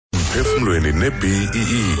Emphefumlweni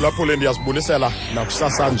neBEE. Lapho le ndiyazibulisela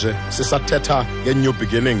nakusasa nje sisathetha nge-new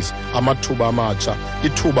beginnings, amathuba amatsha,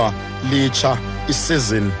 ithuba litsha,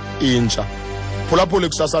 isizini intsha. Phulaphula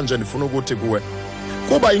kusasa nje ndifuna ukuthi kuwe,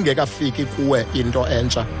 kuba ingekafiki kuwe into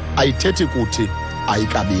entsha ayithethi kuthi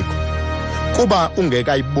ayikabikho. Kuba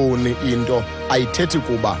ungekayiboni into ayithethi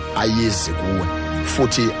kuba ayizi kuwe,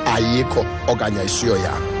 futhi ayikho okanye ayisiyo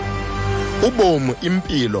yakho. Ubomi,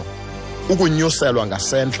 impilo, ukunyuselwa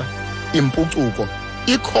ngasentla, impucuko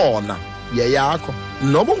ikhona yeyakho,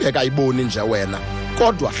 noba ungekayiboni nje wena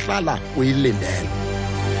kodwa hlala uyilindele.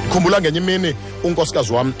 Khumbula ngenye imini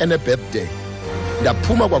unkosikazi wami ene-birthday,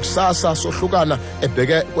 ndaphuma kwakusasa sohlukana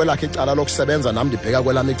ebheke kwelakhe icala lokusebenza, nami ndibheka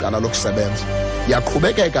kwelami icala lokusebenza.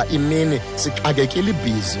 Yaqhubekeka imini sixakekile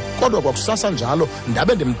ibhizi, kodwa kwakusasa njalo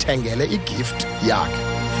ndabe ndimthengele igift yakhe.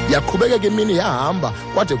 Yaqhubekeka imini yahamba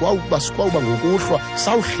kwade kwawuba ngokuhlwa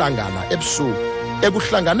sawuhlangana ebusuku.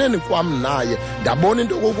 Ekuhlanganeni kwam naye ndabona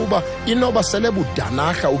into yokokuba inoba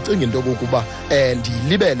selebudanaha ucinga into yokokuba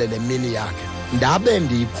ndiyilibele le mini yakhe. Ndabe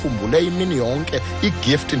ndiyikhumbule imini yonke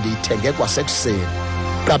igift ndiyithenge kwasekuseni.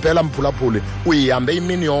 Qaphela mphulaphuli, uyihambe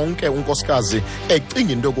imini yonke unkosikazi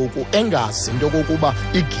ecinga into yokokuba engazi into yokokuba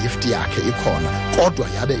igift yakhe ikhona, kodwa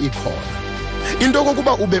yabe ikhona. Into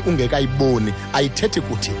yokokuba ube ungekayiboni ayithethi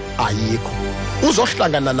ukuthi ayikho.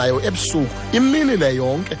 Uzohlangana nayo ebusuku imini le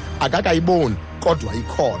yonke akakayiboni, kodwa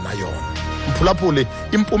ikhona yona. Mphulaphuli,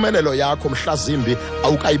 impumelelo yakho mhlazimbi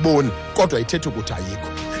awukayiboni kodwa ayithethi ukuthi ayikho.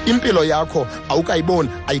 Impilo yakho awukayiboni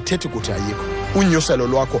ayithethi ukuthi ayikho. Unyuselo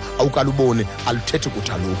lwakho awukaluboni aluthethi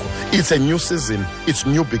ukuthi alukho. It's a new season, it's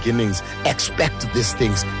new beginnings. Expect these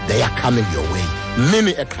things, they are coming your way.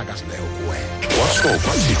 Mini eqhakazileyo kuwe. Washo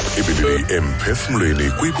bathi kwiBEE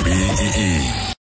Emphefumlweni kwiBEE.